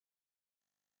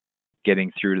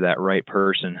getting through to that right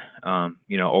person,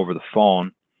 over the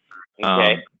phone.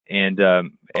 Okay.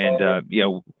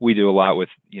 We do a lot with,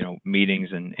 meetings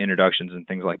and introductions and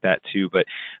things like that too. But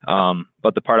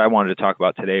the part I wanted to talk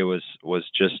about today was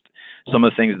just some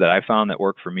of the things that I found that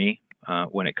work for me,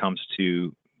 when it comes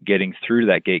to getting through to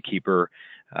that gatekeeper,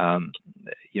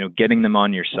 getting them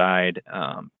on your side,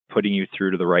 putting you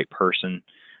through to the right person.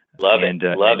 Love and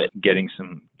it. Getting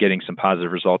some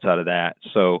positive results out of that.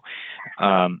 So,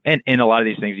 and a lot of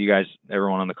these things you guys,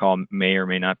 everyone on the call may or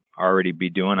may not already be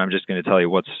doing. I'm just going to tell you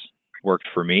what's worked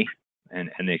for me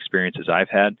and the experiences I've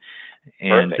had.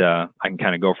 And I can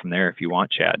kind of go from there if you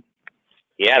want, Chad.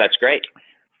 Yeah, that's great.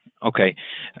 Okay.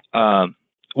 Well,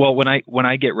 when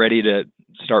I get ready to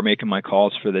start making my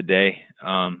calls for the day,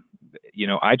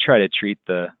 I try to treat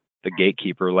the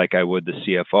gatekeeper like I would the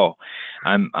CFO.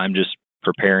 I'm just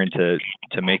preparing to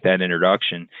make that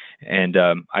introduction. And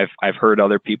I've heard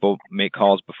other people make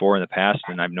calls before in the past,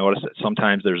 and I've noticed that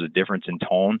sometimes there's a difference in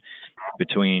tone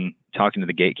between talking to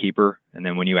the gatekeeper and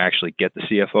then when you actually get the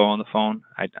CFO on the phone.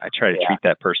 I try to treat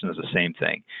that person as the same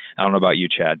thing. I don't know about you,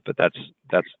 Chad, but that's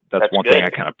one good. thing I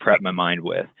kind of prep my mind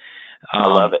with. I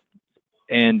love it.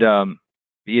 And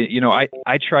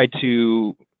I try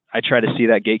to see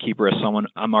that gatekeeper as someone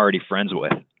I'm already friends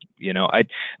with. I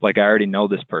already know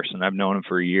this person. I've known him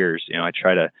for years. I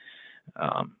try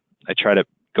to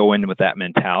go in with that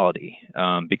mentality,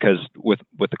 because with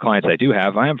the clients I do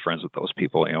have, I am friends with those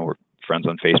people. We're friends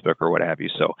on Facebook or what have you.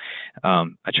 So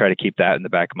I try to keep that in the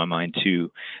back of my mind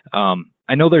too.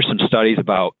 I know there's some studies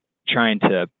about trying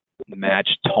to match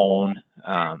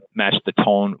the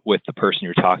tone with the person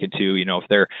you're talking to. If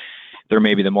they're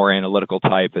maybe the more analytical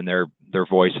type and their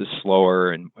voice is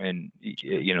slower and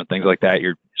things like that,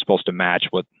 you're supposed to match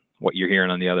what you're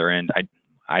hearing on the other end.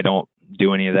 I don't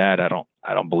do any of that. I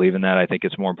don't believe in that. I think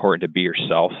it's more important to be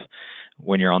yourself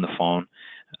when you're on the phone.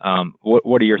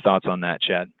 What are your thoughts on that,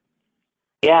 Chad?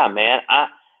 Yeah, man.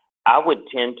 I would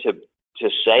tend to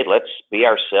say, let's be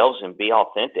ourselves and be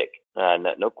authentic.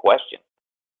 No question.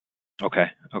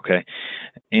 Okay.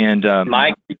 And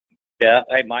Mike. Yeah.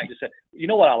 Hey, Mike, just you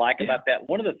know what I like about that?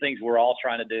 One of the things we're all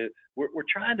trying to do, we're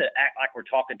trying to act like we're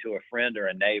talking to a friend or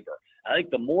a neighbor. I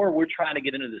think the more we're trying to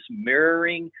get into this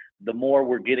mirroring, the more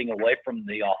we're getting away from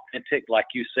the authentic, like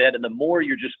you said, and the more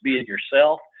you're just being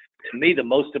yourself. To me, the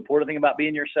most important thing about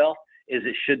being yourself is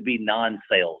it should be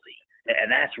non-salesy.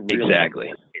 And that's really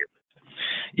exactly.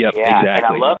 Yep, yeah,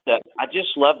 exactly. And I love that. I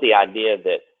just love the idea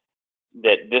that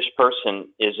this person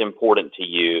is important to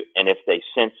you, and if they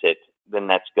sense it, then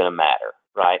that's going to matter,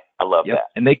 right? I love that.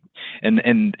 And they,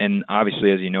 and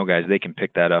obviously, as you know, guys, they can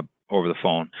pick that up over the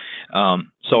phone.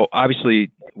 So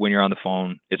obviously, when you're on the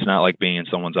phone, it's not like being in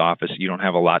someone's office. You don't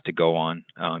have a lot to go on.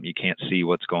 You can't see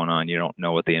what's going on. You don't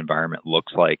know what the environment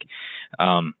looks like.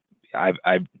 I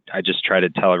just try to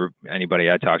tell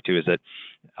anybody I talk to is that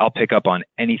I'll pick up on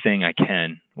anything I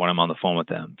can when I'm on the phone with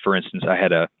them. For instance, I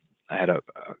had a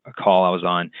call I was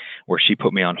on where she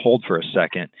put me on hold for a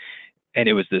second, and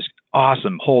it was this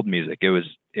awesome hold music. It was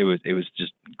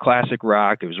just classic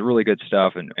rock. It was really good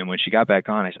stuff. And when she got back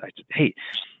on, I said, "Hey,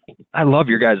 I love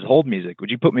your guys' hold music.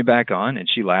 Would you put me back on?" And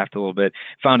she laughed a little bit.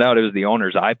 Found out it was the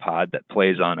owner's iPod that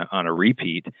plays on a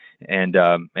repeat. And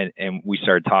we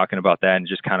started talking about that and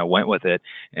just kind of went with it.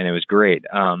 And it was great.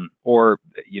 Or,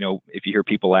 if you hear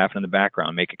people laughing in the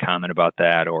background, make a comment about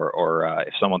that. Or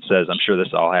if someone says, "I'm sure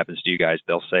this all happens to you guys,"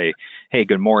 they'll say, "Hey,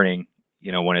 good morning,"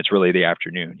 when it's really the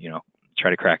afternoon, try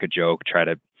to crack a joke, try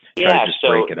to just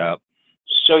break it up.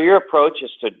 So your approach is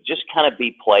to just kind of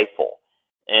be playful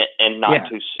and not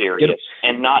too serious,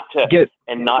 and not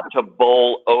to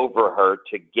bowl over her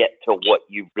to get to what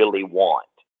you really want.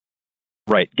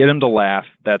 Right. Get them to laugh.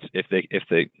 That's if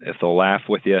they'll laugh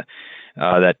with you,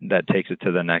 that takes it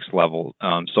to the next level.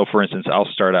 So for instance, I'll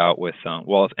start out with,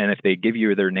 and if they give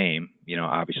you their name,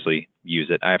 obviously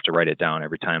use it. I have to write it down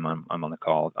every time I'm on the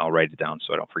call. I'll write it down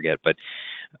so I don't forget. But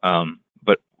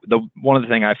one of the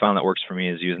things I found that works for me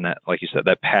is using that, like you said,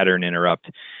 that pattern interrupt.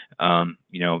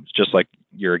 Just like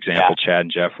your example, Chad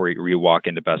and Jeff, where you walk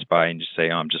into Best Buy and just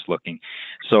say, "Oh, I'm just looking."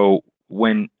 So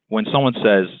when someone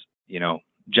says,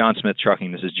 "John Smith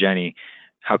Trucking, this is Jenny,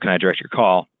 how can I direct your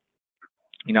call?"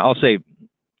 I'll say,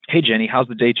 "Hey, Jenny, how's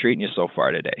the day treating you so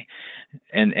far today?"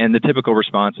 And the typical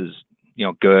response is,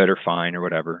 good or fine or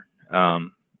whatever.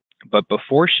 But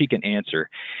before she can answer,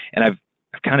 and I've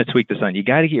kind of tweaked this on, you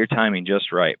got to get your timing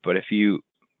just right. But if you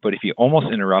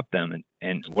almost interrupt them,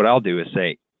 and what I'll do is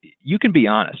say, "You can be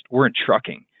honest. We're in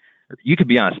trucking." Or, "You can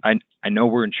be honest. I know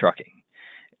we're in trucking."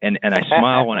 And I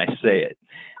smile when I say it.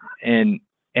 And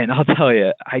I'll tell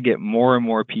you, I get more and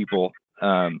more people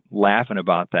laughing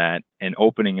about that and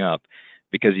opening up,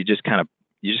 because you just kind of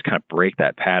break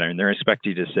that pattern. They're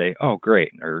expecting you to say, "Oh,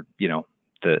 great," or the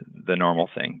normal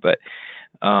thing. But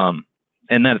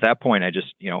and then at that point, I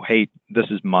just, hey, this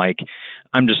is Mike.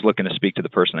 I'm just looking to speak to the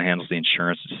person that handles the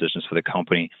insurance decisions for the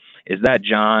company. Is that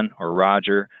John or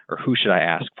Roger, or who should I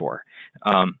ask for?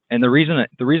 And the reason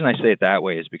I say it that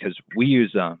way is because we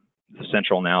use the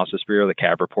Central Analysis Bureau, the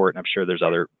CAB report, and I'm sure there's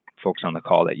other folks on the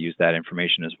call that use that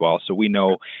information as well. So we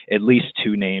know at least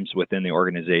 2 names within the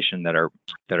organization that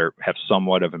have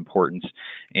somewhat of importance,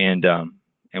 and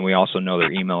we also know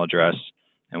their email address,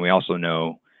 and we also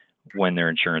know when their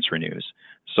insurance renews.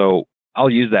 So I'll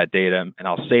use that data and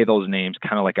I'll say those names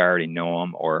kind of like I already know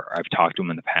them or I've talked to them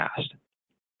in the past.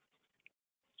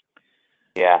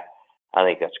 Yeah, I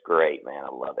think that's great, man.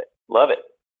 I love it. Love it.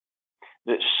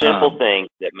 The simple things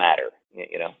that matter,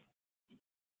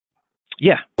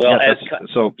 Yeah. Well, yeah,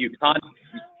 so you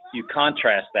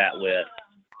contrast that with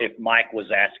if Mike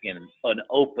was asking an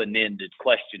open-ended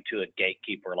question to a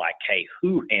gatekeeper like, hey,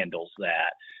 who handles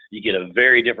that? You get a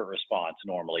very different response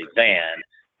normally than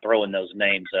throwing those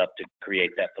names up to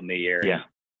create that familiarity. Yeah.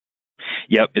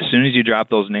 Yep. As soon as you drop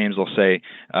those names, they'll say,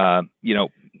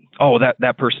 oh,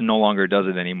 that person no longer does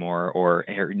it anymore, or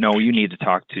no, you need to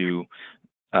talk to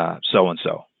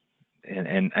so-and-so.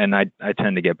 And I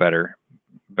tend to get better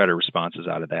responses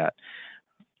out of that.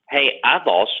 Hey, I've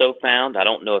also found, I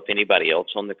don't know if anybody else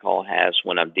on the call has,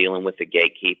 when I'm dealing with the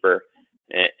gatekeeper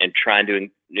and trying to,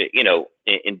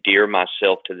 endear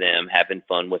myself to them, having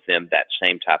fun with them, that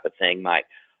same type of thing, Mike.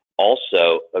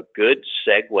 Also, a good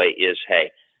segue is, hey,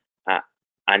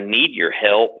 I need your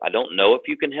help. I don't know if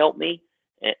you can help me,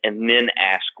 and then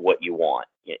ask what you want,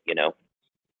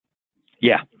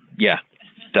 Yeah,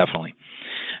 definitely.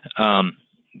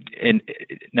 And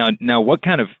now, what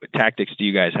kind of tactics do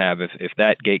you guys have if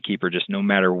that gatekeeper, just no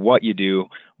matter what you do,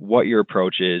 what your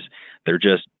approach is, they're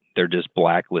just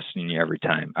blacklisting you every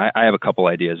time? I have a couple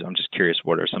ideas. I'm just curious,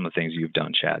 what are some of the things you've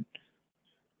done, Chad?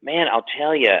 Man, I'll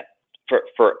tell you,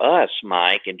 for us,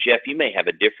 Mike and Jeff, you may have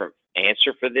a different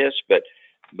answer for this, but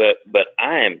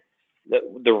I am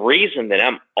the reason that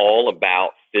I'm all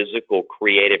about physical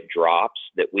creative drops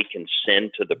that we can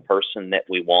send to the person that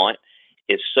we want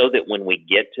is so that when we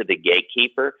get to the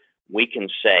gatekeeper, we can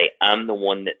say, I'm the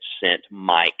one that sent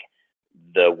Mike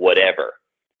the whatever.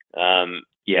 And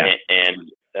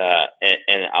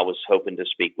I was hoping to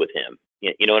speak with him.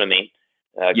 You know what I mean?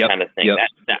 Kind of thing. Yep.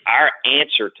 Our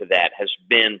answer to that has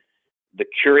been the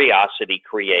curiosity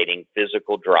creating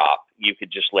physical drop. You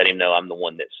could just let him know I'm the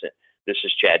one that sent. This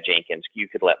is Chad Jenkins. You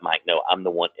could let Mike know I'm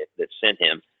the one that sent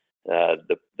him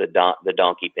the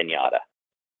donkey pinata.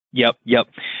 Yep.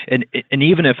 And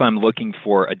even if I'm looking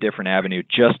for a different avenue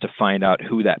just to find out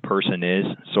who that person is,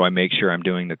 so I make sure I'm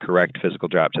doing the correct physical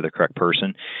drop to the correct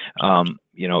person.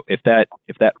 If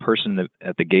that person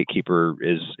at the gatekeeper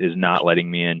is not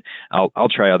letting me in, I'll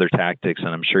try other tactics, and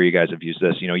I'm sure you guys have used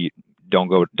this. You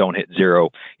don't hit zero.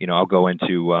 I'll go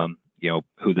into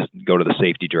go to the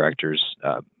safety director's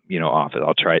office.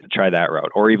 I'll try that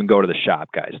route, or even go to the shop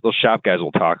guys. Those shop guys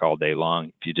will talk all day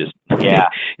long. If you just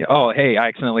oh, hey, I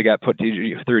accidentally got put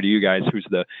through to you guys. Who's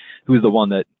the one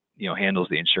that handles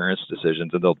the insurance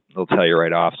decisions, and they'll tell you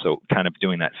right off. So kind of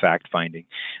doing that fact finding.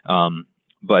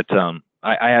 But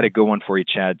I had a good one for you,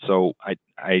 Chad. So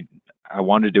I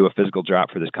wanted to do a physical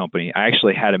drop for this company. I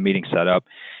actually had a meeting set up.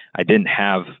 I didn't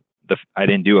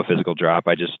do a physical drop.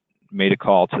 I just made a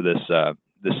call to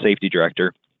this safety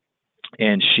director,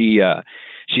 and she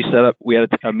set up. We had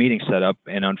a meeting set up,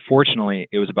 and unfortunately,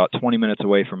 it was about 20 minutes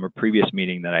away from a previous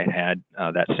meeting that I had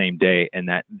that same day, and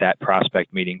that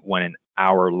prospect meeting went an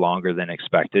hour longer than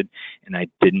expected, and I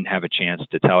didn't have a chance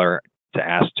to tell her to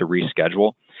ask to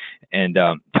reschedule. And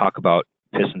talk about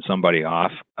pissing somebody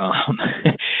off.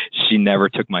 She never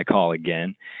took my call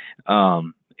again.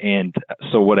 And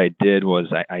so what I did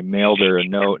was I mailed her a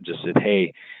note and just said,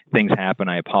 hey, things happen.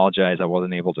 I apologize. I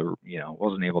wasn't able to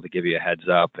give you a heads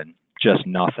up, and just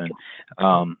nothing.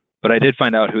 But I did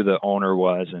find out who the owner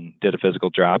was and did a physical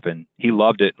drop, and he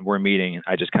loved it. And we're meeting, and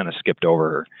I just kind of skipped over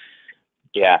her.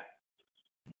 Yeah.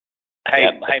 Hey,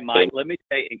 Mike, let me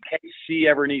say, in case she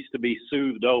ever needs to be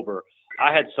soothed over,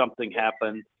 I had something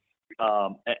happen,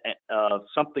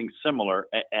 something similar,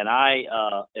 and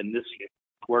this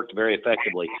worked very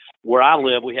effectively. Where I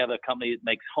live, we have a company that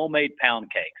makes homemade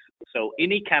pound cakes. So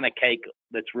any kind of cake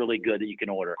that's really good that you can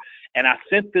order. And I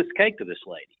sent this cake to this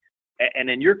lady. And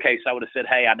in your case, I would have said,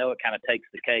 hey, I know it kind of takes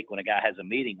the cake when a guy has a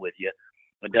meeting with you.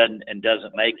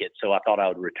 doesn't make it, so I thought I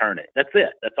would return it. That's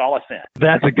it. That's all I sent.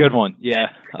 That's a good one. Yeah,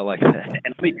 I like that.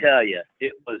 And let me tell you,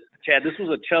 it was, Chad, this was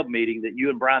a Chubb meeting that you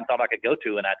and Brian thought I could go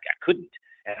to, and I couldn't.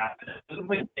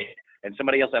 And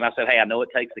somebody else, and I said, hey, I know it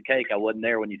takes the cake. I wasn't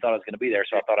there when you thought I was going to be there,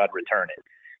 so I thought I'd return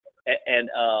it. And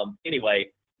anyway,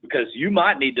 because you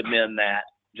might need to mend that,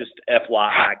 just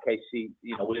FYI, in case we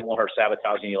didn't want her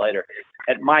sabotaging you later.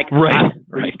 And Mike, right.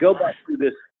 Go back to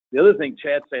this. The other thing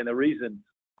Chad's saying, the reason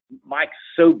Mike's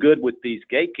so good with these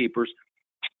gatekeepers,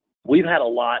 we've had a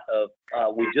lot of,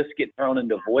 we just get thrown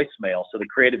into voicemail. So the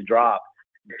creative drop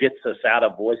gets us out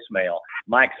of voicemail.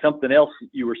 Mike, something else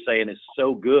you were saying is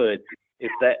so good.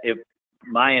 If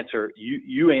my answer,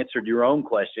 you answered your own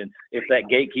question. If that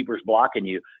gatekeeper's blocking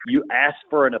you, you ask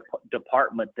for a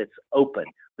department that's open,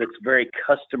 that's very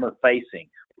customer facing.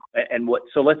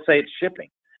 So let's say it's shipping,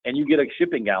 and you get a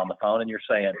shipping guy on the phone and you're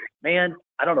saying, man,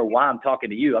 I don't know why I'm talking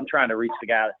to you. I'm trying to reach the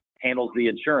guy that handles the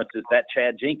insurance. Is that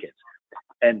Chad Jenkins?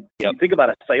 And you think about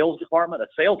a sales department, a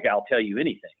sales guy will tell you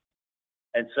anything.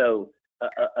 And so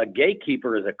a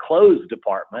gatekeeper is a closed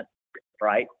department,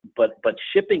 right? But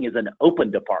shipping is an open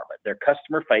department. They're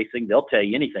customer facing. They'll tell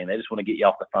you anything. They just want to get you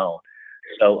off the phone.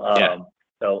 So,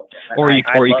 or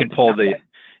you can pull the,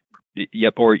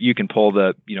 or you can pull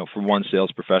the, from one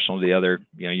sales professional to the other,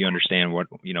 you understand what,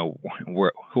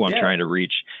 who I'm trying to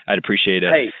reach. I'd appreciate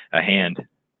a hand.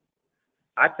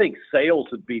 I think sales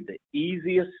would be the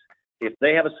easiest. If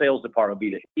they have a sales department, be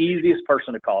the easiest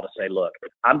person to call to say, look,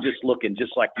 I'm just looking,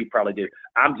 just like you probably do.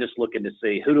 I'm just looking to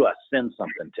see, who do I send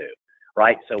something to?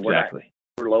 Right. So we're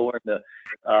lowering the,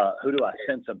 who do I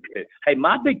send something to? Hey,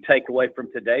 my big takeaway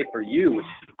from today for you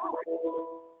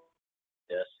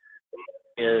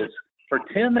is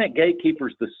pretend that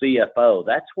gatekeeper's the CFO.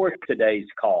 That's worth today's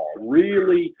call.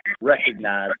 Really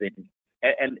recognizing,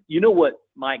 and you know what,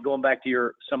 Mike, going back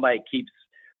to somebody keeps,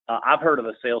 I've heard of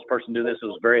a salesperson do this. It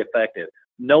was very effective.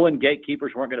 Knowing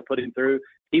gatekeepers weren't going to put him through,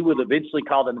 he would eventually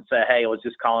call them and say, hey, I was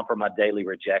just calling for my daily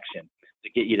rejection to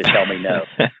get you to tell me no.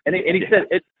 and he said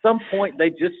at some point they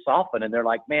just soften and they're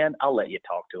like, man, I'll let you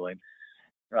talk to him.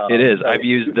 It is. So I've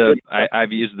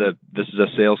used the, this is a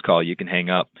sales call. You can hang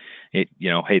up. Hey,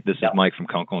 this is Mike from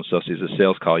Kunkel & Associates. A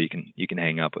sales call. You can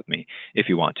hang up with me if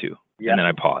you want to. And then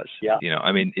I pause. Yeah.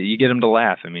 You get them to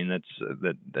laugh.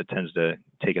 That tends to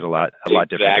take it a lot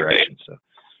different direction. So.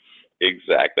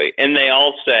 Exactly. And they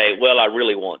all say, well, I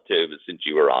really want to, but since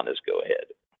you were honest, go ahead.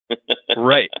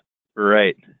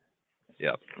 Right.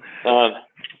 Yep.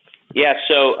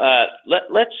 So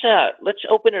let's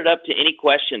open it up to any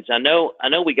questions. I know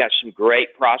we got some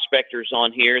great prospectors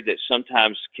on here that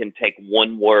sometimes can take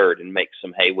one word and make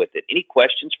some hay with it. Any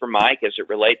questions for Mike as it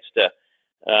relates to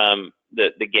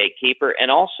the gatekeeper,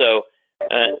 and also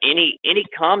any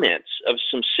comments of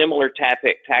some similar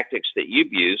tactics that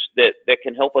you've used that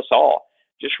can help us all?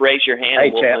 Just raise your hand. Hey,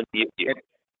 and we'll unmute you.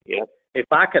 Yeah.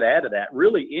 If I could add to that,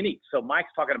 really so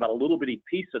Mike's talking about a little bitty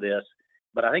piece of this,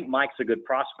 but I think Mike's a good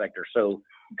prospector. So,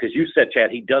 because you said,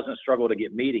 Chad, he doesn't struggle to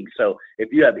get meetings. So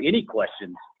if you have any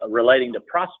questions relating to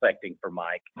prospecting for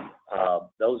Mike,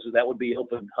 that would be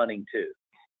open hunting too.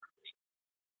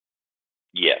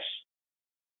 Yes.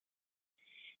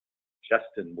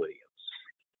 Justin Williams.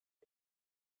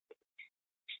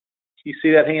 You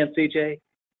see that hand, CJ?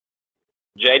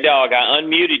 J-Dog, I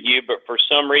unmuted you, but for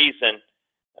some reason,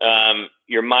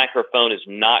 your microphone is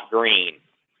not green.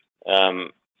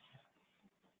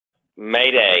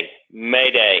 Mayday.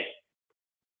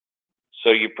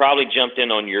 So you probably jumped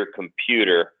in on your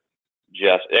computer.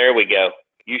 There we go.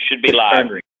 You should be live.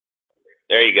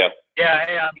 There you go. Yeah,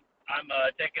 hey, I'm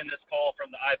taking this call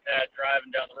from the iPad,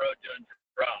 driving down the road doing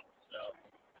drops.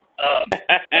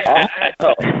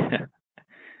 So,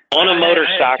 on a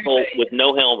motorcycle with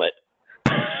no helmet.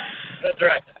 That's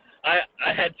right.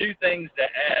 I had two things to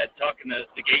add. Talking to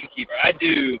the gatekeeper, I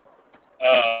do.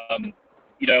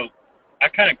 I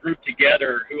kind of group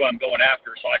together who I'm going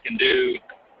after, so I can do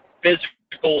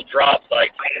physical drops,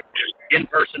 like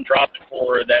in-person drops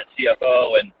for that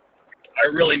CFO, and I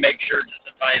really make sure, just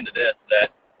to tie into this,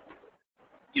 that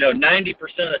 90%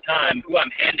 of the time, who I'm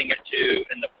handing it to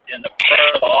in the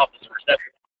front of the office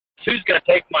reception, who's going to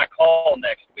take my call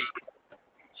next week.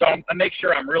 So I make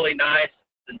sure I'm really nice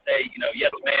and say,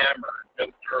 yes, ma'am, or no,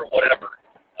 sir, or whatever.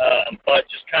 But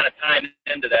just kind of tying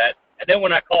into that, and then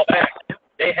when I call back,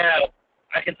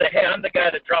 I can say, hey, I'm the guy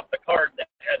that dropped the card that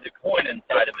had the coin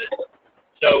inside of it.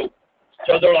 So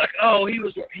they're like, oh,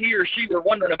 he or she were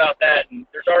wondering about that, and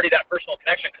there's already that personal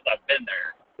connection because I've been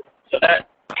there. So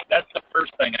that's the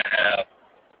first thing I have.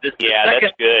 That's good.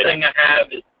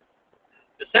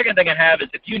 The second thing I have is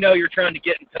if you're trying to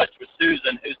get in touch with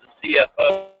Susan, who's the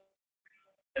CFO,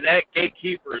 and that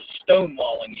gatekeeper is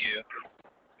stonewalling you,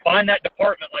 find that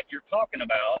department like you're talking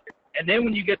about, and then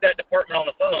when you get that department on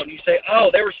the phone, you say, oh,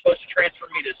 they were supposed to transfer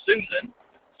me to Susan.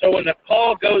 So when the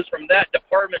call goes from that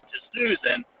department to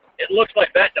Susan, it looks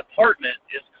like that department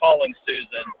is calling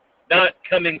Susan, not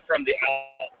coming from the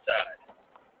outside.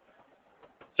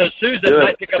 So Susan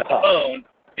might pick up the phone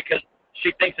because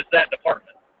she thinks it's that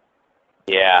department.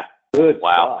 Yeah. Good.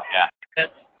 Wow. Yeah.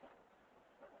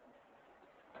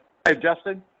 Hey,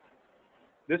 Justin,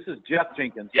 this is Jeff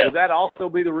Jenkins. Yes. Would that also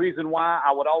be the reason why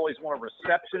I would always want a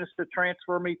receptionist to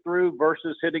transfer me through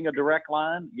versus hitting a direct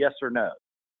line? Yes or no?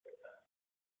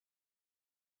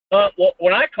 Well,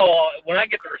 when I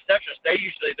get the receptionist,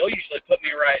 they'll usually put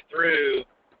me right through.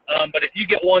 But if you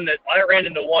get one I ran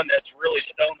into one that's really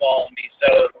stonewalling me,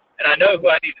 and I know who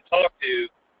I need to talk to,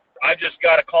 I've just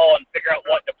got to call and figure out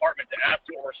what department to ask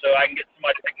for so I can get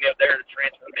somebody to pick me up there to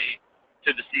transfer me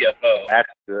to the CFO. That's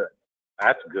good.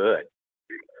 That's good.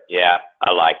 Yeah,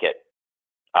 I like it.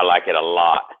 I like it a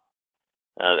lot.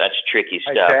 That's tricky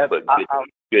stuff, Chad, but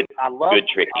good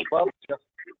tricky.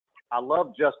 I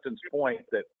love Justin's point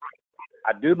that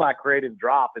I do my creative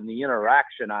drop, and the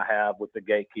interaction I have with the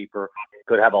gatekeeper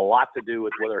could have a lot to do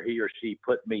with whether he or she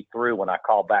put me through when I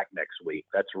call back next week.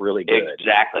 That's really good.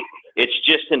 Exactly. It's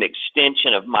just an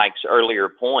extension of Mike's earlier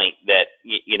point that,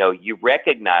 you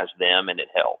recognize them and it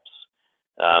helps.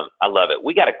 I love it.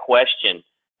 We got a question,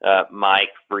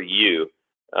 Mike, for you.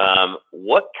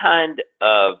 What kind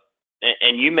of,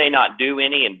 and you may not do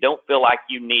any and don't feel like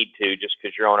you need to just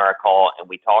because you're on our call and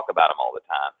we talk about them all the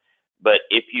time. But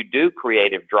if you do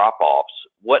creative drop-offs,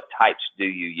 what types do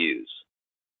you use?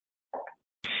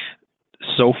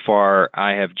 So far,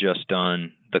 I have just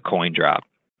done the coin drop,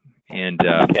 and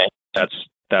Okay.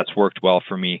 that's worked well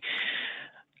for me.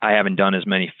 I haven't done as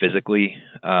many physically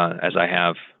as I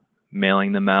have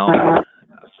mailing them out.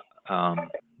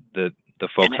 The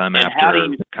folks I'm after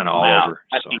kind of all over.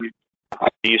 So.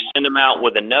 Do you send them out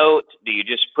with a note? Do you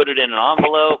just put it in an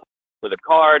envelope with a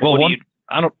card? Well,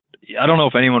 I don't know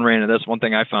if anyone ran into this. One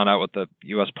thing I found out with the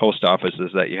U.S. Post Office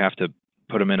is that you have to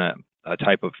put them in a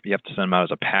type of, you have to send them out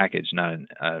as a package, not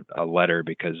a letter,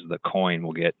 because the coin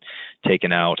will get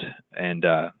taken out and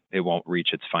it won't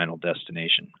reach its final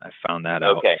destination. I found that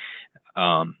out. Okay.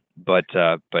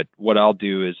 But what I'll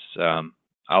do is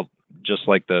I'll just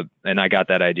like and I got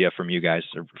that idea from you guys,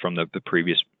 from the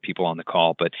previous people on the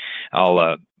call, but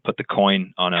I'll put the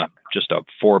coin on just a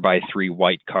 4x3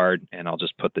 white card, and I'll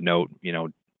just put the note,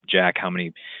 Jack, how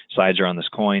many sides are on this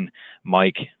coin?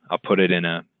 Mike, I'll put it in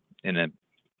a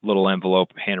little envelope,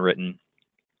 handwritten,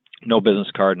 no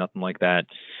business card, nothing like that.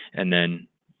 And then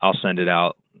I'll send it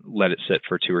out, let it sit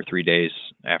for 2 or 3 days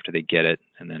after they get it,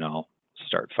 and then I'll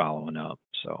start following up.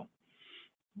 So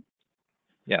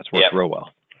yeah, it's worked real well.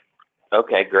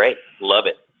 Okay, great. Love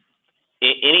it.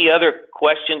 Any other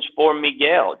questions for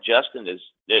Miguel? Justin,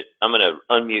 I'm going to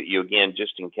unmute you again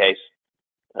just in case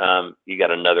you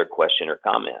got another question or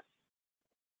comment.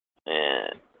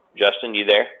 And Justin, you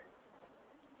there?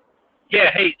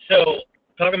 Yeah. Hey, so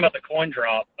talking about the coin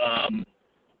drop,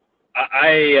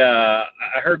 I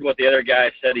heard what the other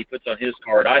guy said he puts on his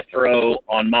card. I throw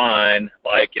on mine,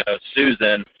 like,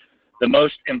 Susan, the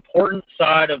most important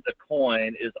side of the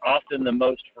coin is often the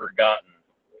most forgotten.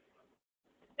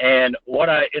 And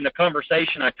in the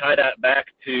conversation, I tie that back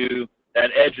to that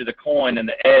edge of the coin, and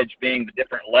the edge being the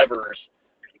different levers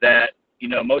that,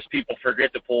 most people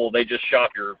forget to pull. They just shop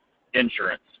your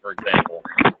insurance, for example.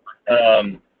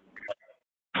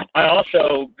 I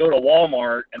also go to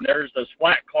Walmart, and there's those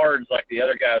flat cards like the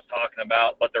other guy was talking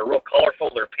about, but they're real colorful.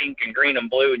 They're pink and green and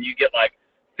blue, and you get like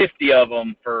 50 of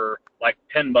them for like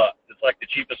 $10. It's like the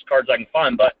cheapest cards I can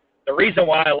find. But the reason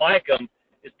why I like them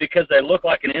is because they look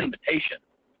like an invitation.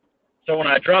 So when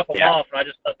I drop them off and I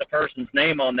just put the person's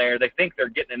name on there, they think they're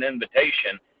getting an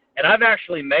invitation. And I've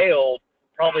actually mailed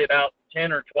probably about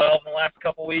 10 or 12 in the last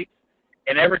couple of weeks.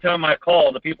 And every time I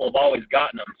call, the people have always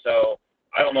gotten them. So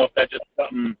I don't know if that's just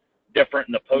something different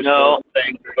in the postal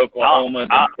thing for Oklahoma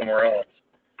than somewhere else.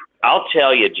 I'll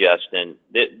tell you, Justin,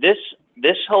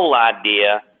 this whole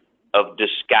idea of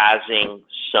disguising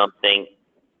something,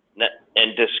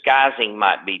 and disguising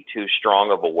might be too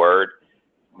strong of a word,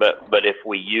 but if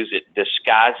we use it,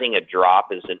 disguising a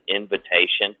drop as an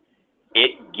invitation,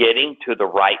 it getting to the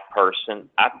right person,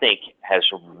 I think has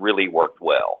really worked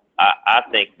well. I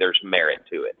think there's merit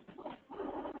to it.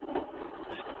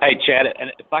 Hey, Chad,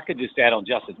 and if I could just add on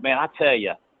Justin's, man, I tell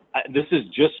you, this is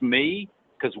just me,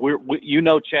 because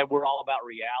Chad, we're all about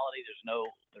reality.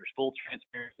 There's full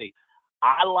transparency.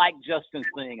 I like Justin's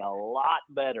thing a lot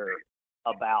better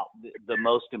about the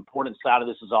most important side of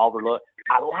this is overlooked.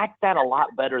 I like that a lot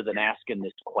better than asking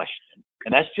this question.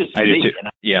 And that's just I me. do too. And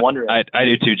Yeah, I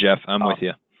do too, Jeff. I'm with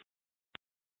you.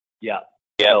 Yeah.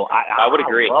 Yeah, So I would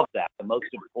agree. I love that. The most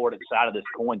important side of this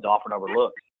coin's often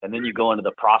overlooked. And then you go into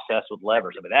the process with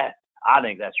levers. I mean, I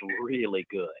think that's really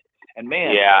good. And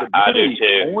man, Yeah, I do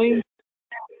too. Coins,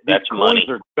 That's money. Coins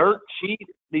are dirt cheap.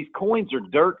 These coins are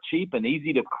dirt cheap and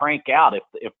easy to crank out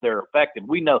if they're effective.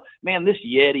 We know, man, this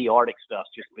Yeti Arctic stuff's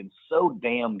just been so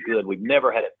damn good. We've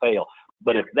never had it fail.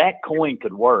 But if that coin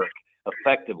could work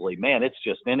effectively, man, it's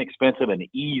just inexpensive and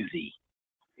easy.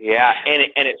 Yeah,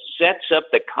 and it sets up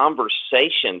the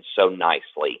conversation so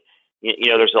nicely.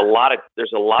 You know, there's a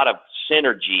lot of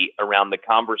synergy around the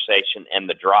conversation and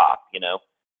the drop. You know,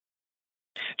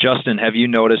 Justin, have you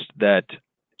noticed that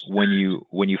when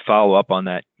you follow up on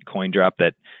that coin drop,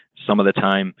 that some of the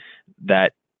time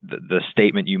that the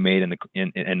statement you made in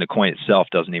the coin itself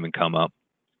doesn't even come up?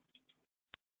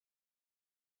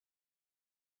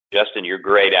 Justin, you're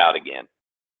grayed out again.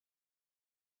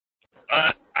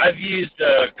 I've used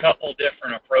a couple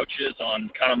different approaches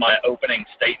on kind of my opening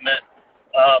statement.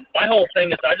 My whole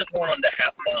thing is I just want them to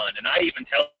have fun, and I even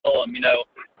tell them, you know,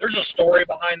 there's a story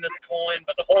behind this coin,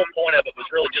 but the whole point of it was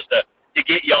really just to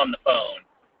get you on the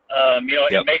phone, you know,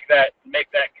 Yep. and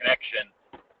make that connection.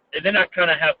 And then I kind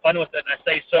of have fun with it, and I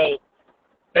say, so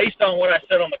based on what I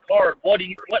said on the card, what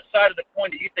side of the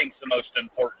coin do you think is the most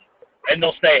important? And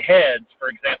they'll say heads, for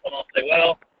example, and I'll say,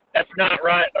 well, that's not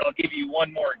right, but I'll give you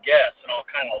one more guess, and I'll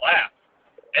kind of laugh.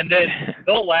 And then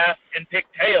they'll laugh and pick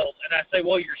tails, and I say,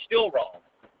 well, you're still wrong.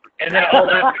 And then I'll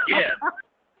laugh again.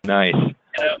 Nice.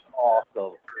 You know?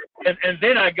 Awesome. And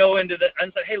then I go into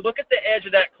and say, hey, look at the edge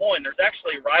of that coin. There's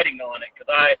actually writing on it, because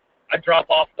I drop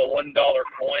off the $1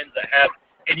 coins that have,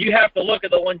 and you have to look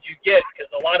at the ones you get,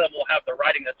 because a lot of them will have the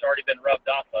writing that's already been rubbed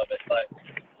off of it. But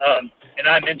and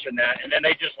I mention that, and then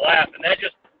they just laugh, and that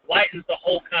just lightens the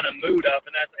whole kind of mood up.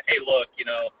 And that's, hey, look, you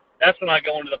know, that's when I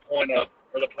go into the point of,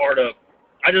 or the part of,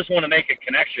 I just want to make a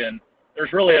connection.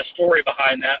 There's really a story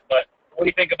behind that, but what do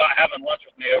you think about having lunch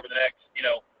with me over the next, you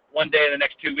know, one day in the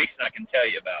next 2 weeks, and I can tell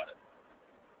you about it.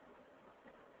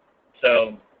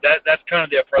 So that's kind of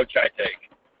the approach I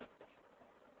take.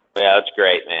 Yeah, that's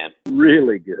great, man.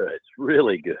 Really good.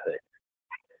 Really good.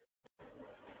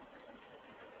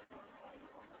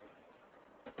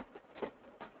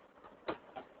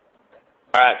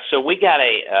 All right, so we got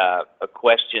a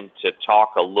question to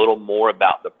talk a little more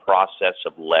about the process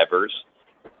of levers.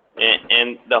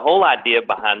 And the whole idea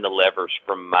behind the levers,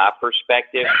 from my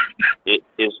perspective,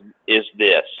 is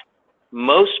this.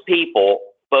 Most people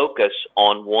focus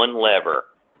on one lever,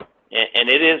 and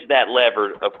it is that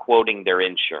lever of quoting their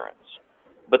insurance.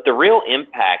 But the real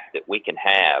impact that we can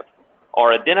have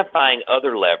are identifying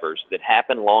other levers that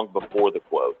happen long before the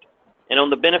quote. And on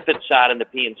the benefit side and the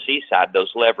P&C side, those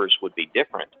levers would be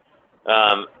different.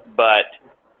 But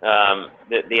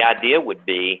the idea would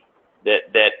be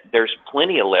that there's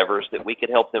plenty of levers that we could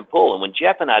help them pull. And when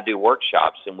Jeff and I do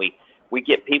workshops and we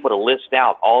get people to list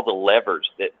out all the levers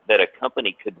that a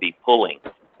company could be pulling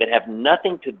that have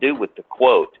nothing to do with the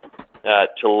quote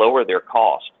to lower their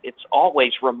cost, it's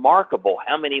always remarkable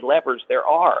how many levers there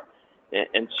are.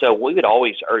 And so we would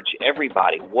always urge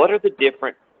everybody, what are the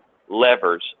different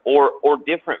levers or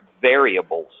different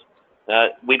variables?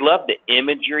 We love the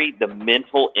imagery, the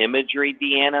mental imagery,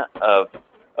 Deanna, of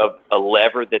a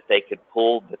lever that they could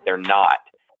pull that they're not.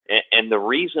 And the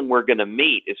reason we're going to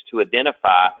meet is to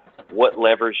identify what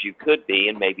levers you could be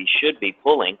and maybe should be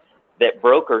pulling that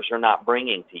brokers are not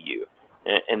bringing to you.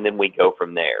 And then we go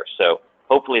from there. So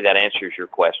hopefully that answers your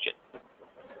question.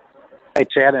 Hey,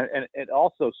 Chad, and it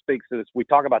also speaks to this. We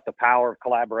talk about the power of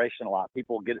collaboration a lot.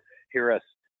 People hear us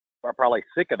are probably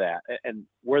sick of that. And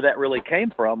where that really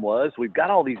came from was we've got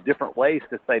all these different ways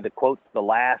to say the quote's the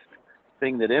last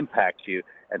thing that impacts you.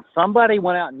 And somebody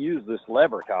went out and used this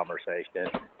lever conversation,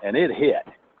 and it hit.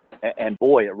 And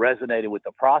boy, it resonated with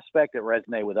the prospect. It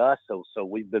resonated with us. So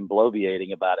we've been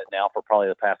bloviating about it now for probably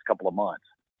the past couple of months.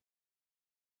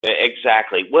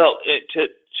 Exactly. Well,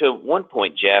 to one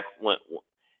point, Jeff,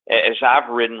 as I've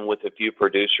ridden with a few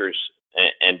producers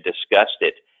and discussed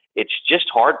it, it's just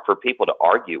hard for people to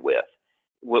argue with.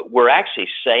 We're actually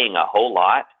saying a whole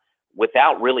lot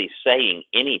without really saying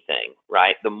anything,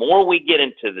 right? The more we get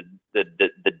into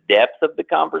the depth of the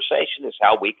conversation is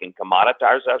how we can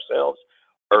commoditize ourselves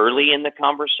early in the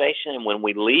conversation. And when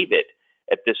we leave it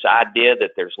at this idea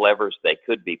that there's levers they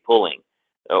could be pulling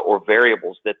or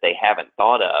variables that they haven't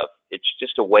thought of, it's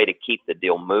just a way to keep the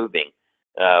deal moving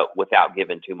without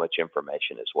giving too much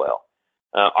information as well.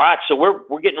 All right, so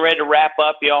we're getting ready to wrap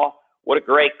up, y'all. What a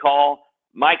great call.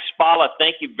 Mike Spalla,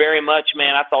 thank you very much,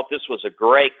 man. I thought this was a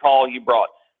great call. You brought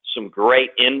some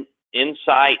great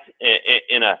insight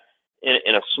in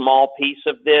a small piece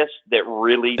of this that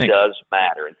really does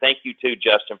matter. And thank you too,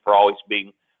 Justin, for always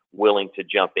being willing to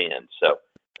jump in. So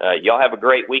y'all have a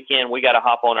great weekend. We got to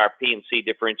hop on our P&C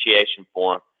differentiation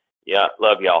forum. Yeah,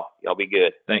 love y'all. Y'all be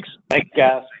good. Thanks. Thanks,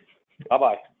 guys.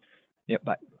 Bye-bye. Yep,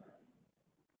 bye.